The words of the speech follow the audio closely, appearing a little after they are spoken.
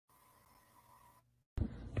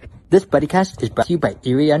This BuddyCast is brought to you by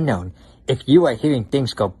Eerie Unknown. If you are hearing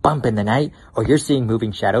things go bump in the night or you're seeing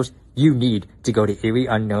moving shadows, you need to go to Eerie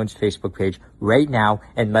Unknown's Facebook page right now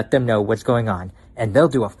and let them know what's going on. And they'll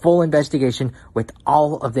do a full investigation with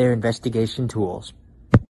all of their investigation tools.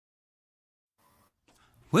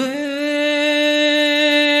 Well,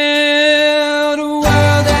 the world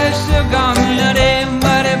has still gone nutty,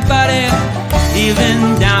 buddy,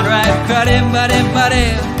 even downright cruddy,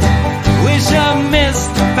 buddy. Wish I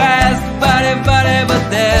missed the past, buddy, but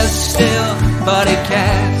there's still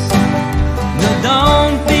BuddyCast. No,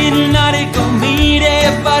 don't be naughty, go meet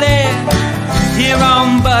buddy, here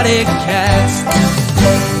on BuddyCast.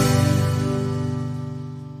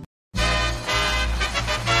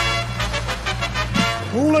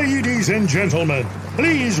 Ladies and gentlemen,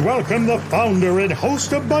 please welcome the founder and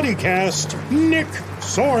host of BuddyCast, Nick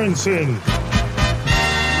Sorensen.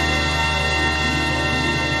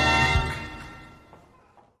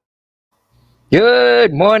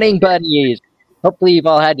 Good morning, buddies. Hopefully you've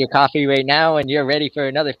all had your coffee right now and you're ready for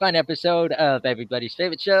another fun episode of everybody's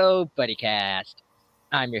favorite show, BuddyCast.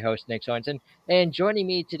 I'm your host, Nick Sorensen, and joining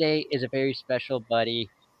me today is a very special buddy,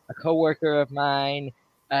 a coworker of mine,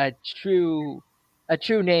 a true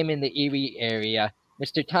name in the Erie area,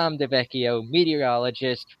 Mr. Tom DeVecchio,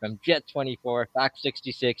 meteorologist from Jet24, Fox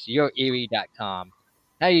 66, YourErie.com.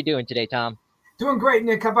 How are you doing today, Tom? Doing great,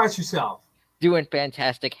 Nick. How about yourself? Doing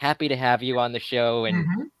fantastic. Happy to have you on the show and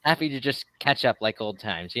happy to just catch up like old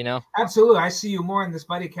times, you know? Absolutely. I see you more in this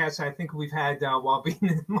BuddyCast I think we've had while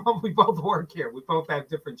we both work here. We both have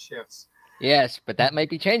different shifts. Yes, but that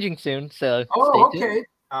might be changing soon, so okay. Yeah.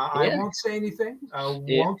 I won't say anything.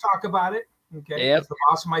 Won't talk about it. Okay, yep. The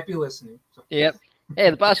boss might be listening. So. Yep.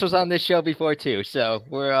 Hey, the boss was on this show before too, so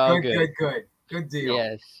we're all good. Good deal.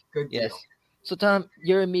 Yes. Good deal. Yes. So, Tom,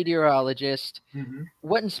 you're a meteorologist. Mm-hmm.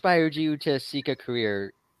 What inspired you to seek a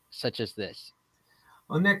career such as this?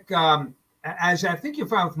 Well, Nick, as I think you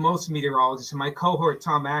found with most meteorologists, and my cohort,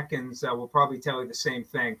 Tom Atkins, will probably tell you the same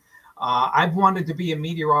thing. I've wanted to be a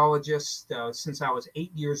meteorologist since I was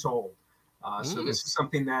 8 years old. So this is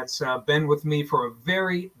something that's been with me for a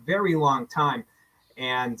very, very long time.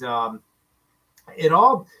 And it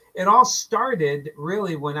all started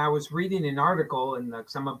really when I was reading an article, and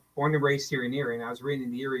because I'm born and raised here in Erie, and I was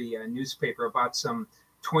reading the Erie newspaper about some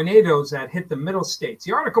tornadoes that hit the middle states.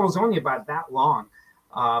 The article was only about that long,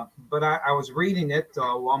 but I was reading it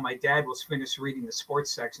while my dad was finished reading the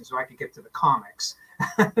sports section so I could get to the comics.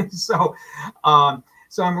 So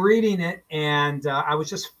I'm reading it, and I was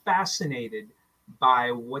just fascinated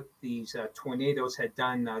by what these tornadoes had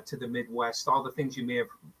done to the Midwest, all the things you may have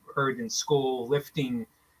heard in school, lifting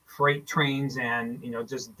freight trains and,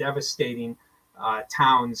 just devastating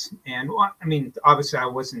towns. And I mean, obviously I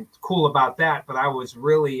wasn't cool about that, but I was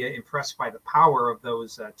really impressed by the power of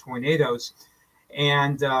those tornadoes.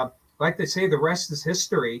 And like they say, the rest is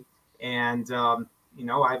history. And,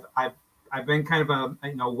 I've been kind of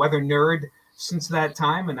a weather nerd since that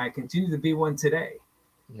time, and I continue to be one today.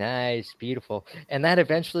 Nice, beautiful. And that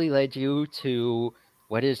eventually led you to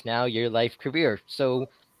what is now your life career. So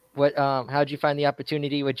how'd you find the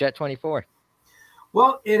opportunity with Jet24?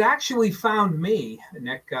 Well, it actually found me,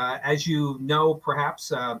 Nick. As you know,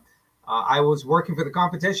 perhaps I was working for the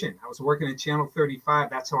competition. I was working at Channel 35.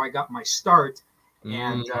 That's how I got my start.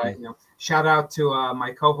 And, shout out to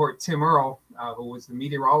my cohort, Tim Earl, who was the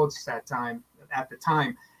meteorologist at the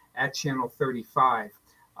time at Channel 35.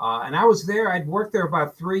 And I was there. I'd worked there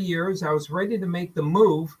about 3 years. I was ready to make the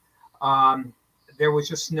move. There was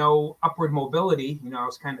just no upward mobility. I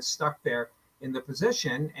was kind of stuck there in the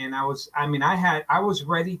position. And I was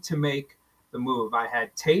ready to make the move. I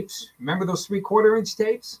had tapes. Remember those 3/4-inch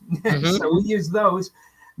tapes? So we used those,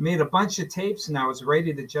 made a bunch of tapes, and I was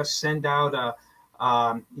ready to just send out,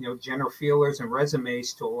 general feelers and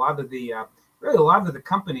resumes to a lot of the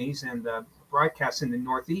companies and broadcasts in the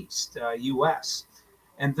Northeast U.S.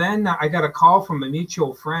 And then I got a call from a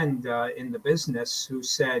mutual friend in the business who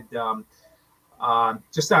said,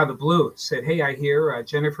 just out of the blue, said, "Hey, I hear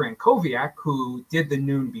Jennifer Ankoviak, who did the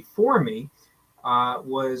noon before me,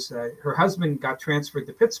 her husband got transferred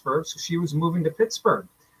to Pittsburgh, so she was moving to Pittsburgh."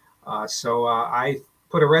 So I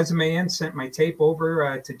put a resume in, sent my tape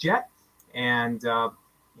over to Jet, and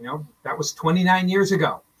that was 29 years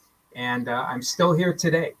ago, and I'm still here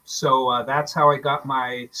today. So that's how I got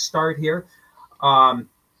my start here. I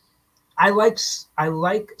like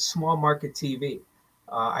small market TV.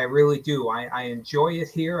 I really do. I enjoy it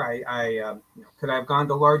here. Could I have gone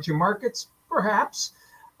to larger markets? Perhaps.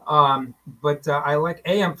 But I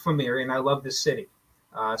am from Erie, and I love the city.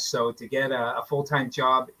 So to get a full-time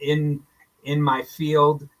job in my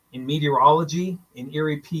field in meteorology in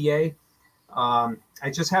Erie, PA. I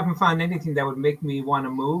just haven't found anything that would make me want to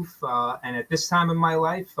move. And at this time in my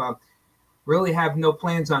life, really have no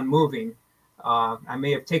plans on moving. I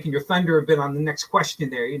may have taken your thunder a bit on the next question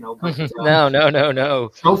there, but No.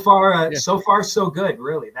 so far, so good,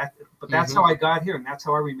 really. But that's how I got here, and that's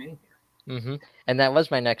how I remain here. And that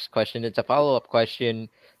was my next question. It's a follow-up question.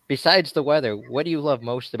 Besides the weather, what do you love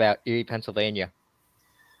most about Erie, Pennsylvania?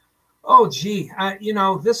 Oh, gee,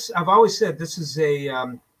 this I've always said this is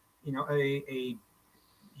a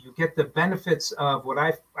you get the benefits of what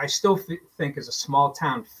I still think is a small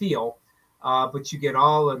town feel, but you get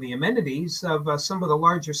all of the amenities of some of the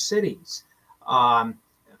larger cities.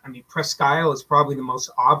 Presque Isle is probably the most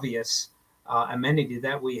obvious amenity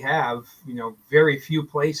that we have. Very few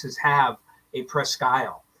places have a Presque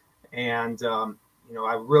Isle, and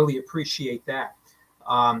I really appreciate that.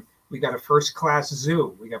 We got a first-class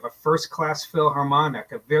zoo. We have a first-class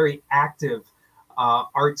Philharmonic, a very active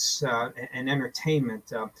arts and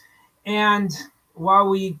entertainment. And while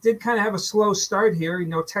we did kind of have a slow start here,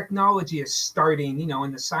 technology is starting,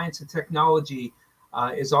 and the science and technology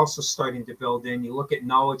is also starting to build in. You look at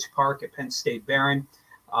Knowledge Park at Penn State Barron,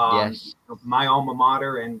 Yes. my alma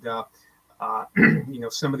mater, and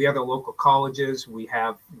some of the other local colleges. We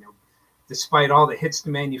have, despite all the hits to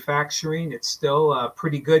manufacturing, it's still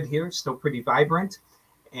pretty good here, still pretty vibrant.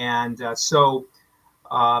 And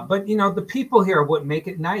but the people here are what make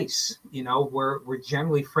it nice. We're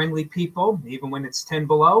generally friendly people, even when it's 10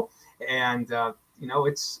 below. And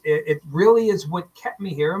it really is what kept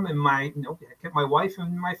me here, and kept my wife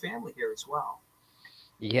and my family here as well.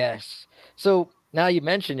 Yes. So now you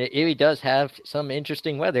mentioned it, Erie does have some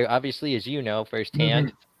interesting weather, obviously, as you know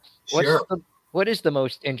firsthand. Sure. What is the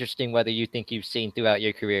most interesting weather you think you've seen throughout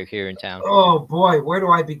your career here in town? Oh boy, where do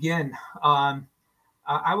I begin?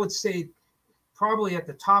 I would say probably at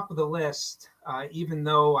the top of the list, even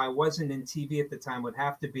though I wasn't in TV at the time, would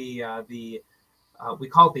have to be we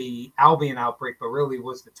called the Albion outbreak, but really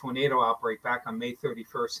was the tornado outbreak back on May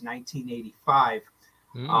 31st, 1985.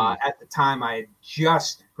 At the time, I had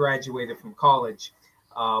just graduated from college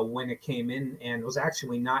when it came in, and was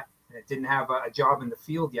actually didn't have a job in the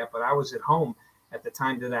field yet, but I was at home at the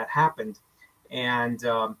time that happened. And,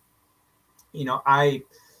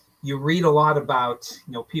 you read a lot about,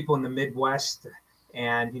 people in the Midwest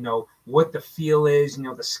and, what the feel is.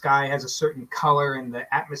 The sky has a certain color and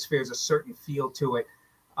the atmosphere has a certain feel to it.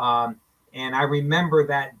 And I remember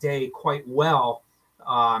that day quite well.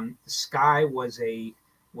 The sky was a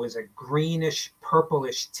greenish,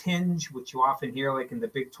 purplish tinge, which you often hear like in the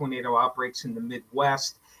big tornado outbreaks in the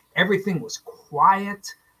Midwest. Everything was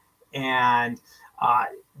quiet, and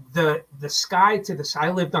the sky to the side.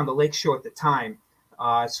 I lived on the lakeshore at the time,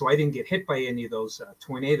 so I didn't get hit by any of those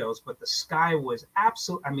tornadoes. But the sky was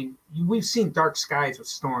absolute. We've seen dark skies with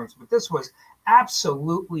storms, but this was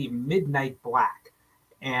absolutely midnight black,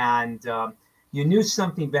 and you knew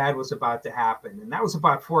something bad was about to happen. And that was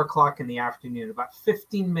about 4:00 in the afternoon. About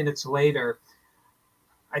 15 minutes later,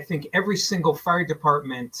 I think every single fire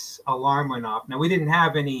department alarm went off. Now, we didn't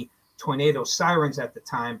have any tornado sirens at the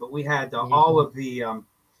time, but we had all of the,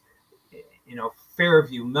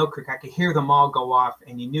 Fairview, Mill Creek. I could hear them all go off,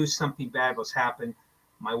 and you knew something bad was happening.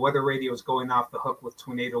 My weather radio was going off the hook with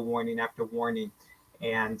tornado warning after warning.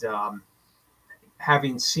 And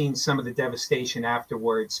having seen some of the devastation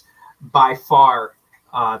afterwards, by far,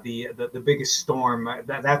 the biggest storm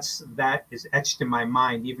that is etched in my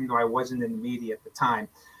mind, even though I wasn't in the media at the time.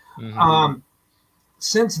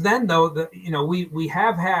 Since then, though, we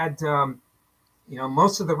have had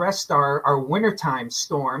most of the rest are wintertime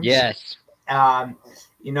storms. Yes. The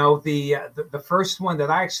first one that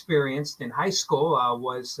I experienced in high school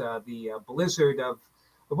was the blizzard of.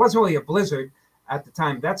 It wasn't really a blizzard at the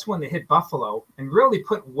time. That's when they hit Buffalo and really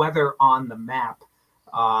put weather on the map.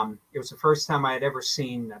 It was the first time I had ever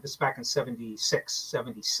seen this back in 76,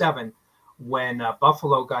 77, when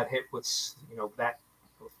Buffalo got hit with, that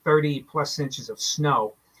 30 plus inches of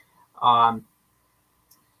snow.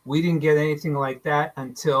 We didn't get anything like that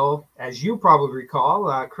until, as you probably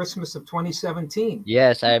recall, Christmas of 2017.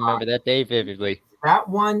 Yes, I remember that day vividly. That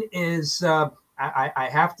one is, I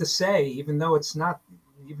have to say, even though it's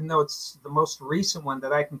the most recent one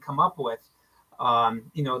that I can come up with,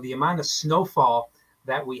 the amount of snowfall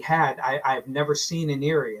that we had, I've never seen in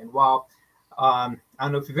Erie. And while I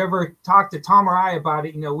don't know if you've ever talked to Tom or I about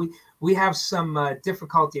it, we have some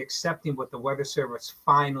difficulty accepting what the Weather Service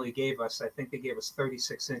finally gave us. I think they gave us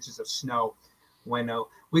 36 inches of snow when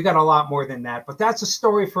we got a lot more than that. But that's a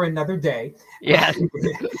story for another day. Yeah.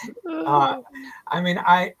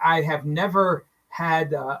 I have never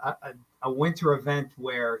had a winter event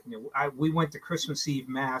where we went to Christmas Eve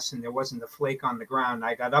Mass and there wasn't a flake on the ground.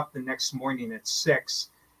 I got up the next morning at 6,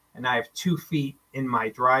 and I have 2 feet in my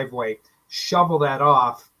driveway. Shovel that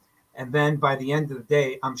off, and then by the end of the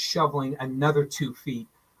day, I'm shoveling another 2 feet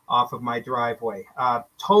off of my driveway.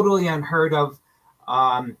 Totally unheard of.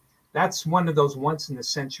 That's one of those once in a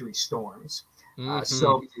century storms.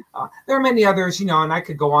 So there are many others, and I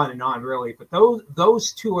could go on and on really, but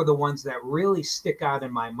those 2 are the ones that really stick out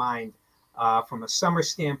in my mind from a summer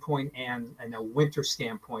standpoint and a winter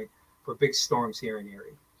standpoint for big storms here in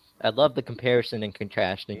Erie. I love the comparison and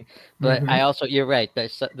contrasting, but I also, you're right.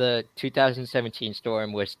 The 2017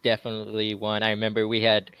 storm was definitely one. I remember we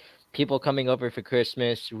had people coming over for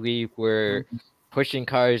Christmas. We were pushing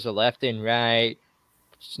cars left and right,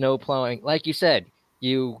 snow plowing. Like you said,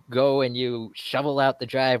 you go and you shovel out the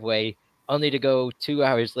driveway only to go 2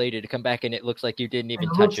 hours later to come back and it looks like you didn't even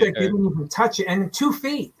touch it. You didn't even touch it. And 2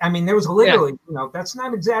 feet. I mean, there was literally, that's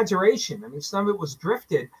not exaggeration. I mean, some of it was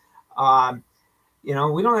drifted.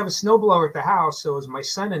 We don't have a snowblower at the house, so it was my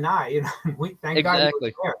son and I. We thank God he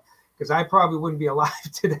was there, because I probably wouldn't be alive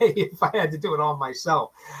today if I had to do it all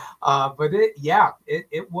myself. But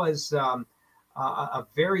it was a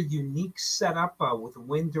very unique setup with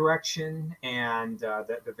wind direction and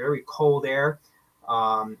the very cold air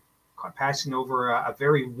passing over a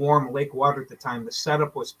very warm lake water at the time. The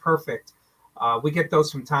setup was perfect. We get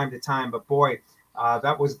those from time to time, but boy,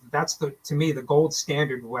 that's to me the gold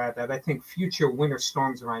standard that I think future winter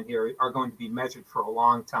storms around here are going to be measured for a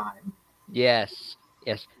long time. Yes.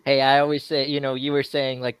 Hey, I always say, you were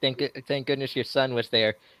saying like, thank goodness your son was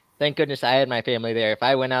there. Thank goodness I had my family there. If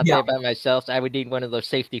I went out there by myself, I would need one of those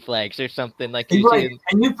safety flags or something like you. Right,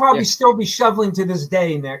 and you'd probably still be shoveling to this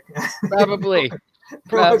day, Nick. Probably.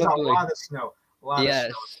 There was a lot of snow.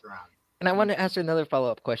 Yes. And I want to ask another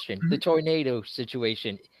follow-up question. The tornado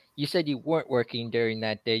situation. You said you weren't working during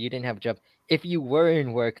that day. You didn't have a job. If you were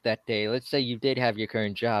in work that day, let's say you did have your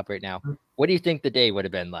current job right now, what do you think the day would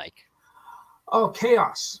have been like? Oh,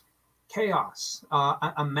 chaos.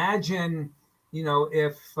 Imagine,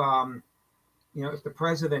 if the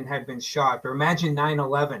president had been shot, or imagine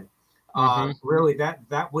 9/11. Really,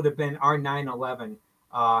 that would have been our 9/11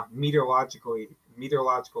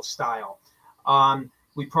 meteorological style.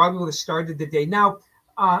 We probably would have started the day. Now,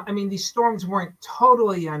 these storms weren't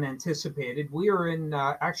totally unanticipated. We were in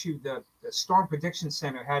actually the Storm Prediction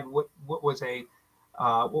Center had what was at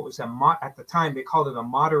the time they called it a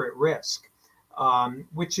moderate risk,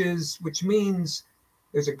 which means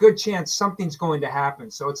there's a good chance something's going to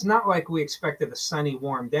happen. So it's not like we expected a sunny,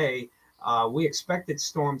 warm day. We expected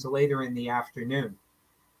storms later in the afternoon.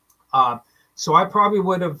 So I probably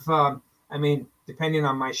would have, depending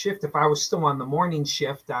on my shift, if I was still on the morning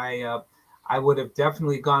shift, I would have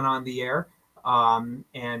definitely gone on the air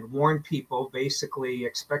and warned people, basically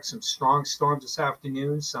expect some strong storms this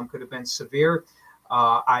afternoon. Some could have been severe.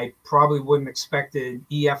 I probably wouldn't have expected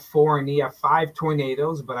EF4 and EF5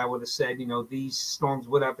 tornadoes, but I would have said, these storms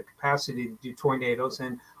would have the capacity to do tornadoes,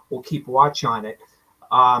 and we'll keep watch on it.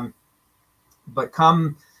 But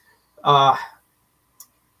come,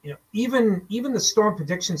 even the Storm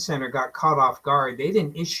Prediction Center got caught off guard. They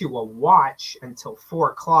didn't issue a watch until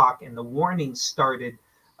 4 o'clock, and the warning started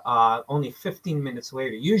only 15 minutes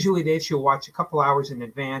later. Usually they issue a watch a couple hours in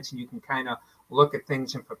advance, and you can kind of look at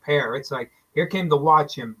things and prepare. It's like, here came the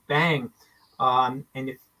watch, and bang. And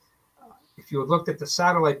if you had looked at the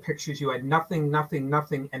satellite pictures, you had nothing,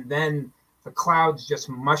 and then the clouds just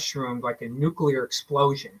mushroomed like a nuclear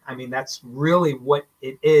explosion. I mean, that's really what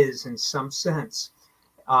it is in some sense.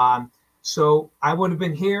 So I would have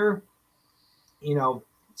been here,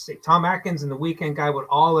 say Tom Atkins and the Weekend Guy would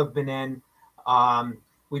all have been in.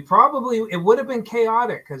 It would have been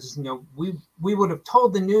chaotic because, we would have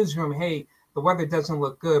told the newsroom, hey, the weather doesn't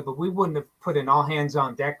look good, but we wouldn't have put an all hands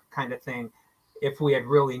on deck kind of thing if we had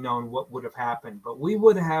really known what would have happened. But we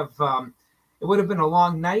would have, it would have been a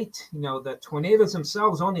long night. The tornadoes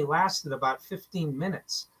themselves only lasted about 15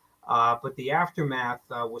 minutes, but the aftermath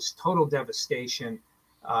was total devastation.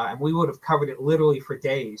 And we would have covered it literally for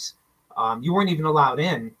days. You weren't even allowed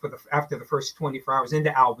in after the first 24 hours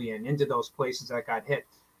into Albion, into those places that got hit.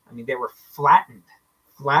 I mean, they were flattened.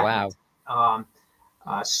 Wow.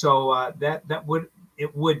 So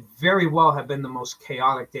it would very well have been the most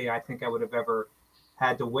chaotic day I think I would have ever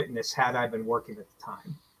had to witness had I been working at the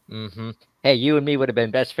time. Mm-hmm. Hey, you and me would have been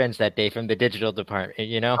best friends that day from the digital department,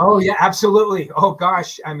 Oh yeah, absolutely. Oh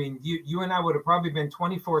gosh, I mean, you and I would have probably been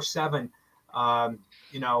 24/7. I'll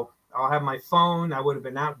have my phone. I would have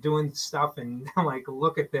been out doing stuff and like,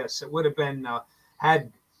 look at this. It would have been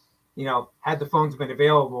had the phones been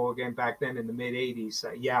available again back then in the mid 80s.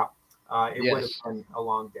 it would have Yes. been a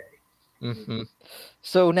long day. Hmm.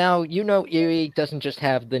 So now Erie doesn't just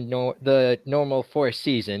have the normal 4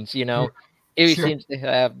 seasons. Erie Sure. seems to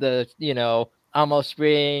have the almost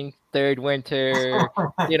spring, third winter,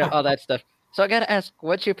 all that stuff. So I gotta ask,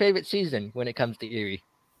 what's your favorite season when it comes to Erie?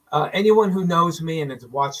 Anyone who knows me and has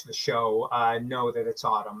watched the show know that it's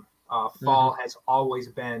autumn. Fall Hmm. has always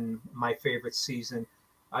been my favorite season.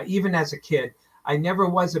 Even as a kid, I never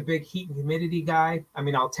was a big heat and humidity guy. I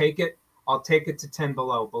mean, I'll take it. I'll take it to 10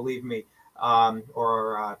 below, believe me,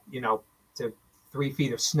 or to 3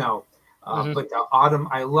 feet of snow. Hmm. But the autumn,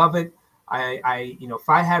 I love it. If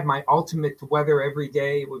I had my ultimate weather every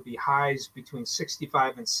day, it would be highs between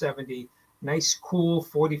 65 and 70, nice cool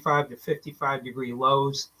 45 to 55-degree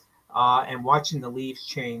lows, and watching the leaves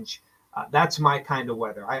change. That's my kind of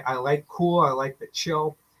weather. I like cool. I like the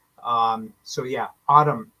chill. So yeah,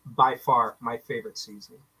 autumn by far my favorite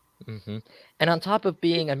season. Hmm. And on top of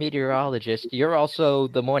being a meteorologist, you're also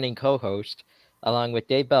the morning co-host along with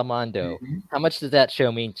Dave Belmondo. Mhm. How much does that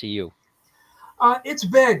show mean to you? It's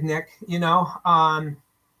big, Nick. You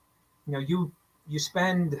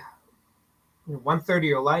spend 1/3 of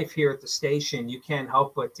your life here at the station. You can't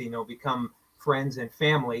help but become friends and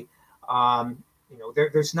family.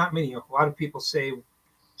 There's not many. A lot of people say,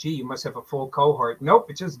 "Gee, you must have a full cohort." Nope,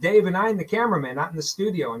 it's just Dave and I and the cameraman, not in the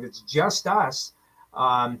studio, and it's just us.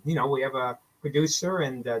 We have a producer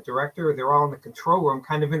and a director. They're all in the control room,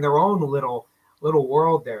 kind of in their own little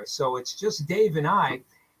world there. So it's just Dave and I,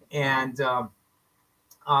 and uh,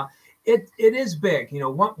 it is big.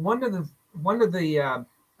 One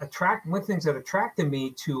things that attracted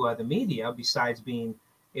me to the media, besides being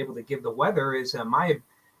able to give the weather, is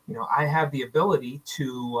I have the ability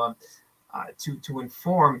to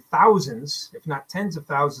inform thousands, if not tens of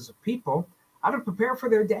thousands of people how to prepare for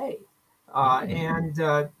their day. I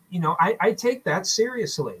take that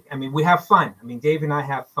seriously. I mean, we have fun. I mean, Dave and I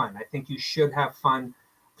have fun. I think you should have fun,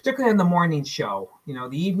 particularly on the morning show. The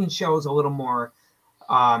evening show is a little more,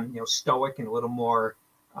 stoic and a little more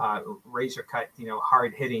razor cut,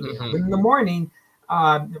 hard hitting. Hmm. But in the morning,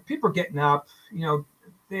 people are getting up. You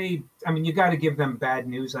got to give them bad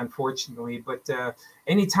news, unfortunately. But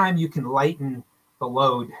anytime you can lighten the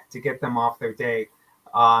load to get them off their day,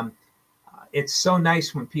 it's so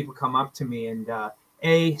nice when people come up to me and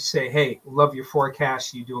say, "Hey, love your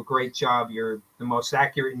forecast. You do a great job. You're the most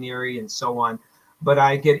accurate in Erie," and so on. But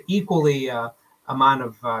I get equally amount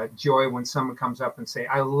of joy when someone comes up and say,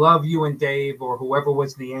 "I love you and Dave," or whoever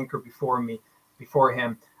was the anchor before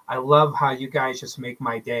him. "I love how you guys just make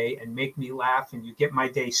my day and make me laugh, and you get my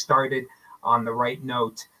day started on the right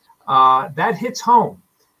note." That hits home.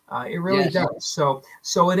 It really Yes. does.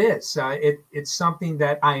 So it is. It's something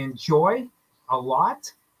that I enjoy a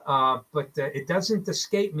lot, but it doesn't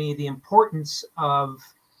escape me the importance of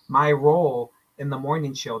my role in the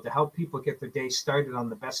morning show to help people get their day started on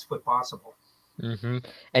the best foot possible. Hmm.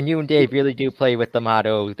 And you and Dave really do play with the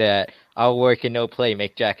motto that "all work and no play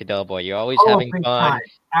make Jack a dull boy." You're always Oh, having big time.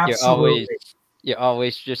 fun. You're always Absolutely. you're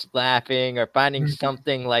always just laughing or finding Mhm.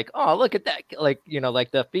 something like, "Oh, look at that!" Like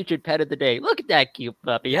the featured pet of the day. Look at that cute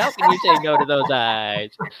puppy. How can you say no to those eyes?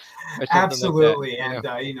 Or something like that. Absolutely. And,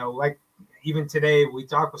 like even today, we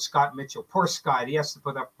talked with Scott Mitchell. Poor Scott. He has to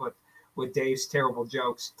put up with Dave's terrible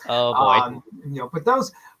jokes. Oh boy.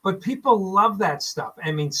 But people love that stuff.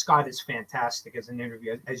 I mean, Scott is fantastic as an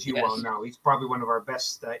interview, as you well Yes. know. He's probably one of our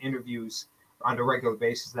best interviews on a regular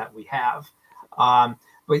basis that we have. Um,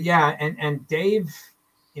 but yeah, and Dave,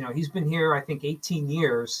 he's been here, I think, 18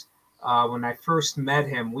 years. When I first met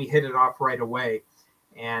him, we hit it off right away.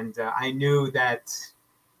 And I knew that,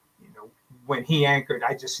 when he anchored,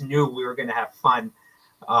 I just knew we were going to have fun.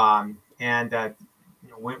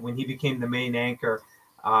 When he became the main anchor,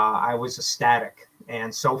 I was ecstatic.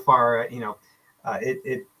 And so far,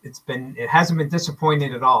 it hasn't been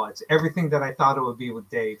disappointing at all. It's everything that I thought it would be with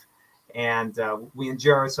Dave, and we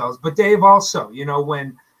enjoy ourselves. But Dave also,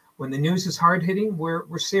 when the news is hard hitting,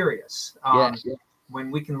 we're serious. Yes.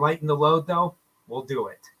 When we can lighten the load, though, we'll do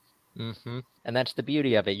it. Hmm. And that's the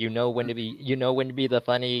beauty of it. You know when to be the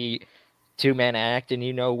funny two-man act, and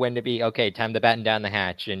you know when to be okay. Time to batten down the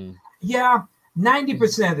hatch and Yeah,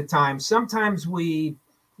 90% of the time. Sometimes we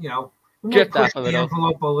might drift push off a the little.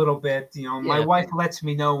 envelope a little bit. My Yeah. wife lets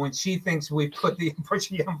me know when she thinks we push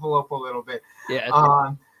the envelope a little bit. Yes.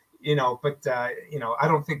 I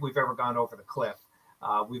don't think we've ever gone over the cliff.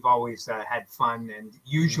 We've always had fun, and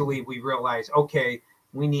usually we realize, okay,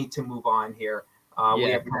 we need to move on here. We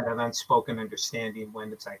Yeah. have kind of unspoken understanding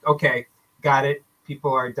when it's like, okay, got it.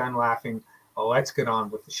 People are done laughing. Oh, let's get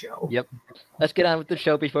on with the show. Yep. Let's get on with the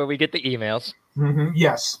show before we get the emails.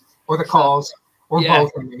 Yes, or the So- calls, or Yeah.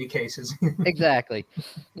 both in many cases. Exactly.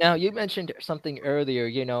 Now, you mentioned something earlier,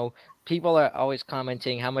 people are always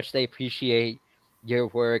commenting how much they appreciate your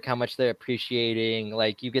work, how much they're appreciating,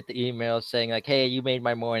 like you get the emails saying like, "Hey, you made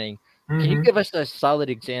my morning." Can you Mhm. give us a solid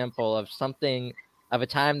example of something of a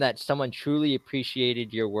time that someone truly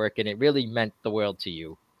appreciated your work and it really meant the world to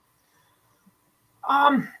you?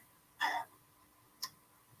 Um,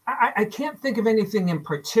 I can't think of anything in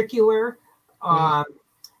particular. Mm, Um,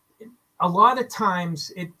 a lot of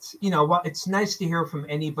times it's well, it's nice to hear from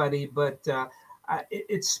anybody, but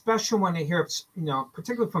it's special when I hear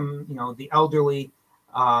particularly from the elderly,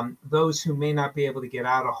 those who may not be able to get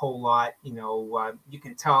out a whole lot. You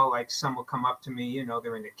can tell, like, some will come up to me,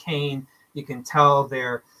 they're in a cane. You can tell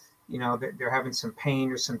they're having some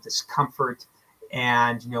pain or some discomfort,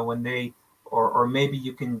 and when they or maybe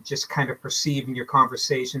you can just kind of perceive in your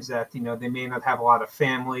conversations that they may not have a lot of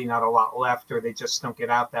family, not a lot left, or they just don't get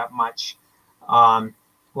out that much. A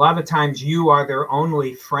lot of times you are their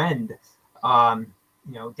only friend.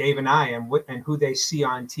 Dave and I, and who they see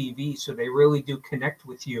on TV, so they really do connect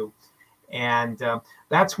with you, and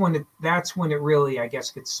that's when it really, I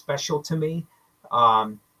guess, gets special to me.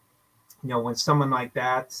 Um, when someone like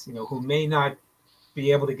that, who may not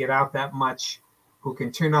be able to get out that much, who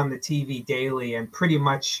can turn on the TV daily and pretty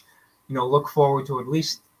much, look forward to at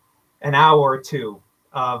least an hour or two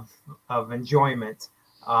of enjoyment.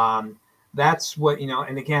 Um, that's what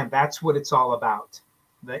and again, that's what it's all about.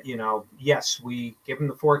 That yes, we give them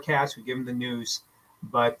the forecast, we give them the news,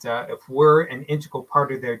 but if we're an integral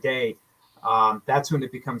part of their day, that's when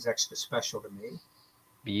it becomes extra special to me.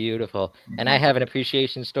 beautiful. And I have an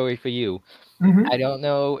appreciation story for you. Mm-hmm. I don't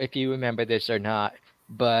know if you remember this or not,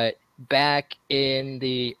 but back in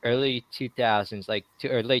the early 2000s,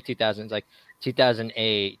 or late 2000s, like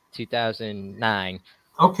 2008, 2009,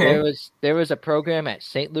 Okay. there was a program at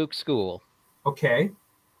St. Luke's School. Okay.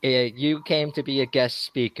 You came to be a guest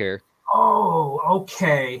speaker. Oh,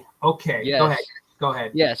 okay. Okay. Go ahead. Yes. Go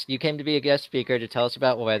ahead. Yes, you came to be a guest speaker to tell us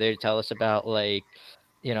about weather, to tell us about like,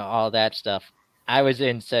 all that stuff. I was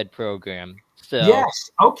in said program. So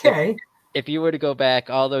Yes. if Okay. if you were to go back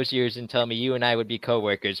all those years and tell me you and I would be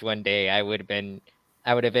coworkers one day, I would have been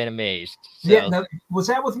amazed. Yeah. So Now, was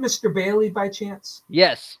that with Mr. Bailey by chance?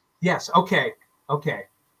 yes, Yes. Okay. Okay.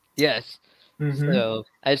 yes. Mm-hmm. So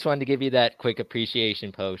I just wanted to give you that quick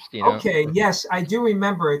appreciation post. Okay. Yes, I do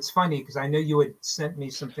remember. It's funny because I know you had sent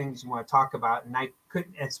me some things you want to talk about, and I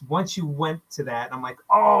couldn't. It's once you went to that, I'm like,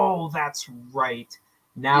 oh, that's right.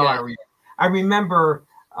 Now Yes, I remember.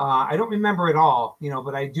 I don't remember it all,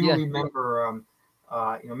 but I do yes. remember.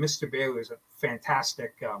 Mr. Bailey was a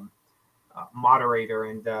fantastic moderator,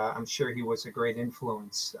 and I'm sure he was a great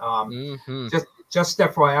influence. Mm-hmm. Just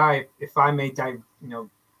FYI, if I may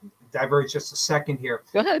diverge just a second here.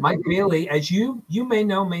 Go ahead. Mike Bailey, as you may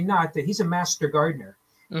know, may not, that he's a master gardener,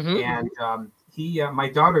 Mm-hmm. and my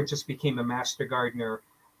daughter just became a master gardener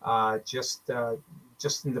just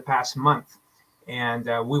in the past month, and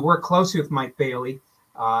we work closely with Mike Bailey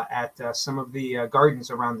at some of the gardens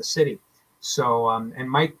around the city. So and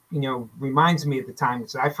Mike, reminds me at the time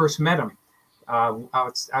because I first met him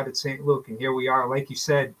out at St. Luke, and here we are, like you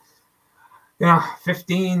said,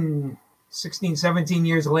 15, 16, 17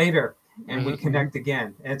 years later, and we Mm-hmm. connect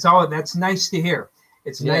again. And that's nice to hear.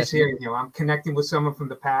 It's nice Yes. to hear, I'm connecting with someone from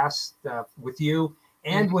the past, with you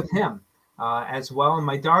and Mhm. with him as well. And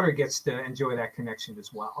my daughter gets to enjoy that connection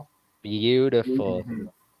as well. Beautiful.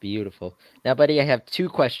 Mhm. Beautiful. Now, buddy, I have two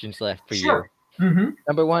questions left for you. Sure. Mm-hmm.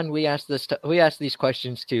 Number one, we ask these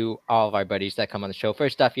questions to all of our buddies that come on the show.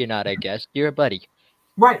 First off, you're not a guest, you're a buddy.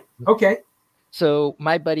 Right. Okay. So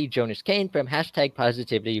my buddy Jonas Kane from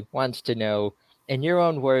 #Positivity wants to know, in your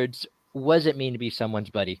own words, what does it mean to be someone's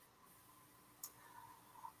buddy?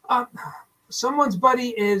 Uh, Someone's buddy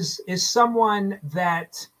is someone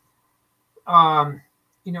that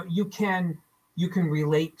you can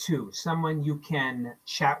relate to, someone you can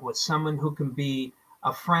chat with, someone who can be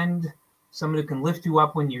a friend, someone who can lift you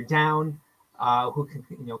up when you're down, who can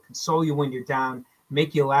console you when you're down,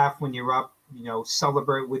 make you laugh when you're up,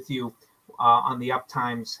 celebrate with you on the up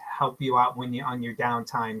times, help you out when you're on your down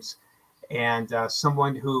times, and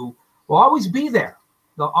someone who will always be there.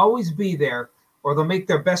 They'll always be there, or they'll make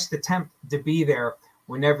their best attempt to be there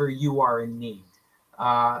whenever you are in need.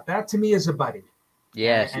 That to me is a buddy.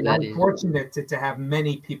 Yes, And that I'm is. fortunate to have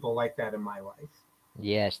many people like that in my life.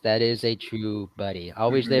 Yes, that is a true buddy.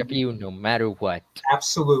 Always there for you, no matter what.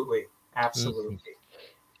 Absolutely. Mhm. Absolutely.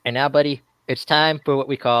 And now, buddy, it's time for what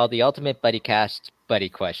we call the Ultimate Buddy Cast buddy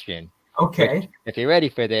question. Okay. If you're ready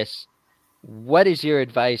for this, what is your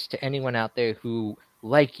advice to anyone out there who,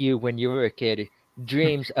 like you when you were a kid,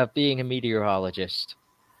 dreams of being a meteorologist?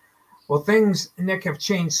 Well, things, Nick, have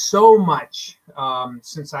changed so much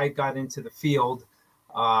since I got into the field,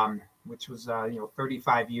 which was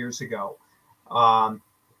 35 years ago.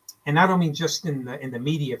 And I don't mean just in the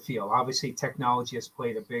media field. Obviously, technology has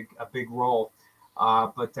played a big role,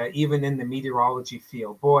 but even in the meteorology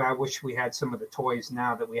field, boy, I wish we had some of the toys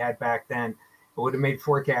now that we had back then. It would have made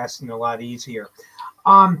forecasting a lot easier.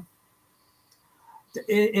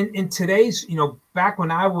 In today's, back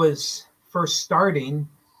when I was first starting,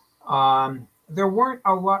 there weren't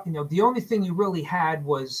a lot. The only thing you really had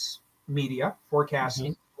was media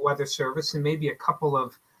forecasting, weather service, and maybe a couple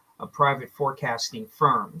of private forecasting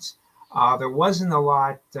firms. There wasn't a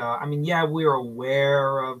lot. We were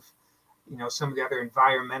aware of, some of the other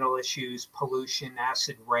environmental issues, pollution,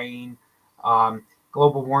 acid rain.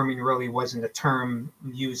 Global warming really wasn't a term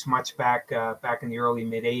used much back in the early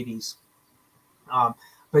mid 80s.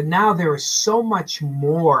 But now there is so much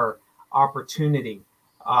more opportunity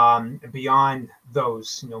beyond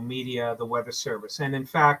those, media, the weather service. And in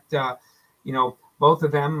fact, both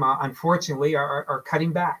of them, unfortunately, are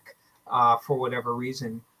cutting back for whatever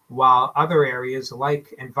reason, while other areas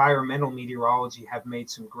like environmental meteorology have made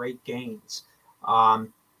some great gains.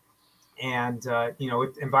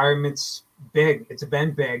 Environment's big. It's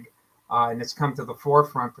been big, and it's come to the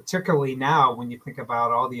forefront, particularly now when you think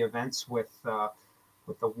about all the events with the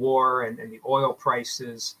war and the oil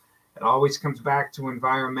prices. It always comes back to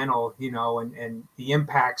environmental, and the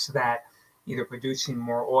impacts that either producing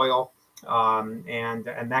more oil and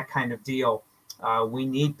that kind of deal. We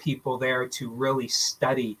need people there to really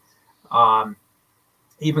study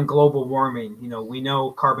even global warming. We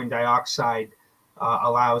know carbon dioxide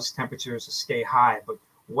allows temperatures to stay high, but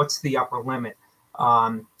what's the upper limit?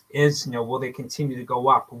 Will they continue to go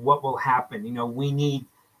up? What will happen? We need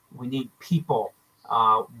people,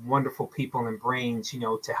 wonderful people and brains,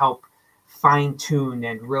 to help fine tune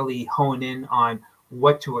and really hone in on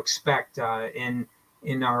what to expect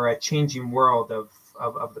in our changing world of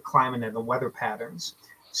the climate and the weather patterns.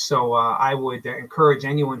 So I would encourage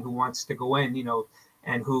anyone who wants to go in,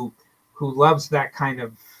 and who loves that kind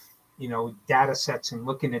of, data sets and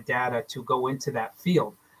looking at data, to go into that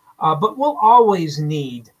field. But we'll always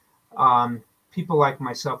need people like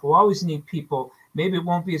myself. We'll always need people. Maybe it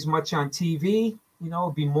won't be as much on TV,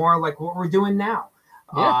 it'll be more like what we're doing now.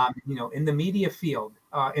 Yeah. In the media field,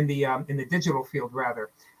 in the digital field rather.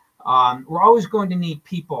 We're always going to need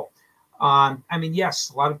people.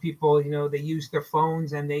 Yes, a lot of people, they use their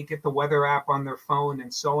phones and they get the weather app on their phone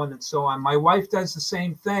and so on and so on. My wife does the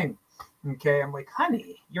same thing. Okay, I'm like,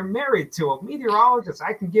 honey, you're married to a meteorologist.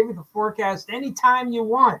 I can give you the forecast anytime you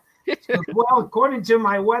want. Goes, well, according to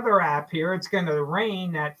my weather app here, it's going to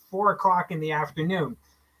rain at 4:00 in the afternoon.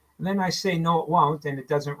 And then I say, no, it won't, and it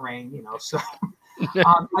doesn't rain. So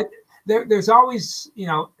there's always,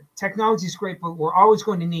 technology is great, but we're always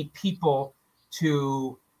going to need people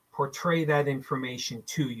to portray that information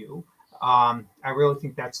to you. I really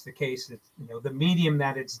think that's the case. That, the medium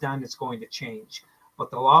that it's done is going to change,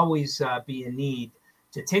 but there'll always be a need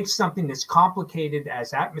to take something that's complicated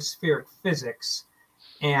as atmospheric physics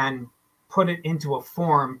and put it into a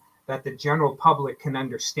form that the general public can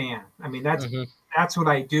understand. That's what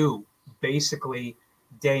I do basically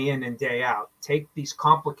day in and day out. Take these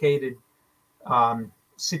complicated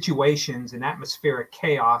situations and atmospheric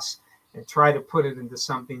chaos and try to put it into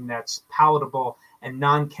something that's palatable and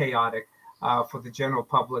non-chaotic for the general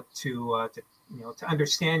public to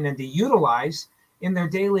understand and to utilize in their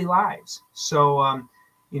daily lives. So,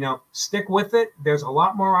 stick with it. There's a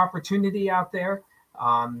lot more opportunity out there.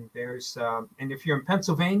 And if you're in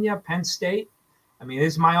Pennsylvania, Penn State, it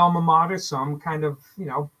is my alma mater, so I'm kind of,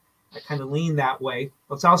 I kind of lean that way.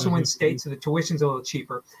 But it's also in state, so the tuition's a little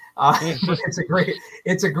cheaper. But it's a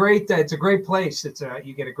great place.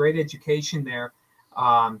 You get a great education there,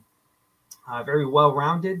 very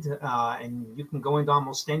well-rounded, and you can go into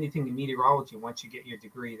almost anything in meteorology once you get your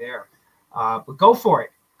degree there. But go for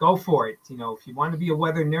it. If you want to be a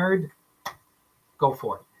weather nerd, go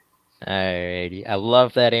for it. Alrighty, I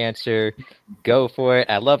love that answer. Go for it.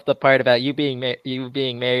 I love the part about you being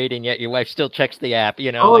married and yet your wife still checks the app.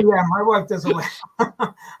 Yeah, my wife doesn't.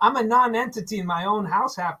 I'm a non-entity in my own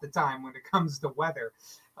house half the time when it comes to weather.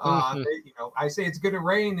 I say it's going to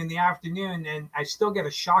rain in the afternoon, and I still get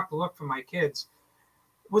a shocked look from my kids.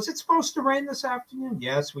 Was it supposed to rain this afternoon?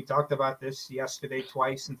 Yes, we talked about this yesterday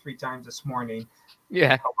twice and 3 times this morning.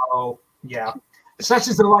 Yeah. Oh, yeah. Such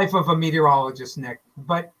is the life of a meteorologist, Nick.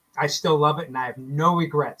 But I still love it, and I have no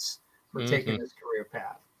regrets for taking this career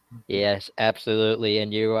path. Yes, absolutely.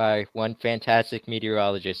 And you are one fantastic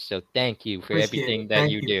meteorologist. So thank you for everything that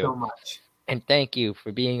you do. Thank you so much. And thank you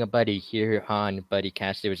for being a buddy here on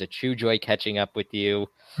BuddyCast. It was a true joy catching up with you.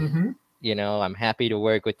 Mm-hmm. You know, I'm happy to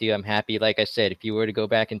work with you. I'm happy, like I said, if you were to go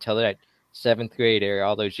back and tell that seventh grader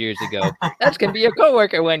all those years ago, that's going to be your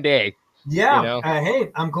coworker one day. You Yeah. know?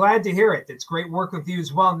 Hey, I'm glad to hear it. It's great work with you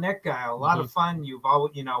as well, Nick. A lot Mhm. of fun. You've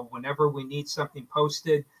always, whenever we need something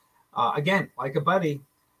posted, again, like a buddy,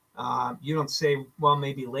 you don't say, well,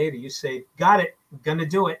 maybe later. You say, got it, gonna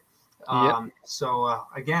do it. Yep.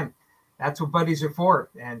 Again, that's what buddies are for,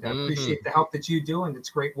 and I Mhm. appreciate the help that you do, and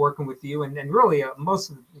it's great working with you, and really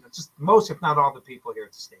most, most, if not all, the people here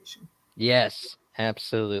at the station. Yes,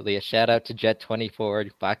 absolutely. A shout out to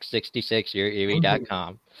Jet24, Fox66,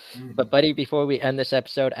 YourErie.com. Mhm. But, buddy, before we end this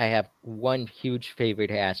episode, I have one huge favor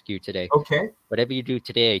to ask you today. Okay. Whatever you do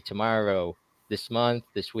today, tomorrow, this month,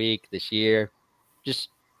 this week, this year, just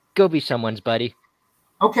go be someone's buddy.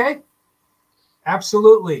 Okay.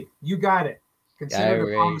 Absolutely. You got it. Consider the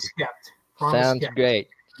Alright. promise kept. Promise Sounds kept. great.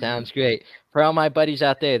 Sounds great. For all my buddies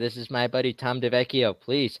out there, this is my buddy Tom DeVecchio.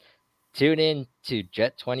 Please tune in to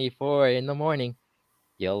Jet24 in the morning.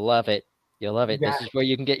 You'll love it. You'll love You it. got This is where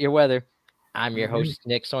you can get your weather. I'm your Mhm. host,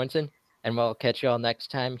 Nick Sorensen, and we'll catch you all next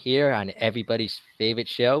time here on everybody's favorite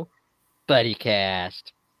show,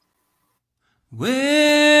 BuddyCast.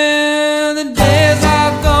 Well, the days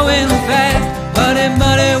are going fast, buddy,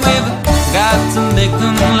 we've got to make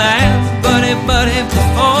them last, buddy,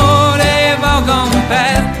 before they've all gone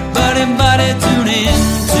past, buddy, tune in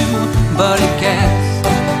to BuddyCast.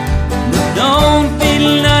 But don't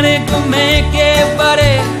feel nothing to make it,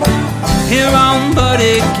 buddy, here on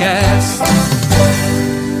BuddyCast.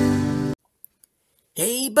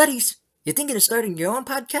 Hey, buddies! You thinking of starting your own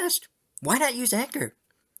podcast? Why not use Anchor?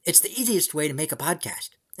 It's the easiest way to make a podcast,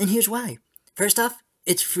 and here's why. First off,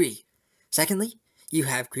 it's free. Secondly, you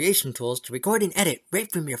have creation tools to record and edit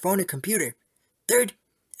right from your phone or computer. Third,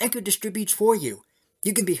 Anchor distributes for you.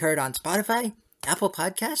 You can be heard on Spotify, Apple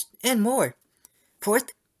Podcasts, and more.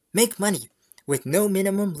 Fourth, make money with no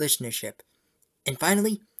minimum listenership. And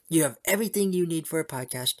finally, you have everything you need for a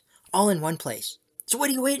podcast all in one place. So what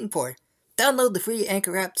are you waiting for? Download the free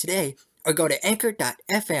Anchor app today or go to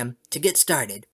anchor.fm to get started.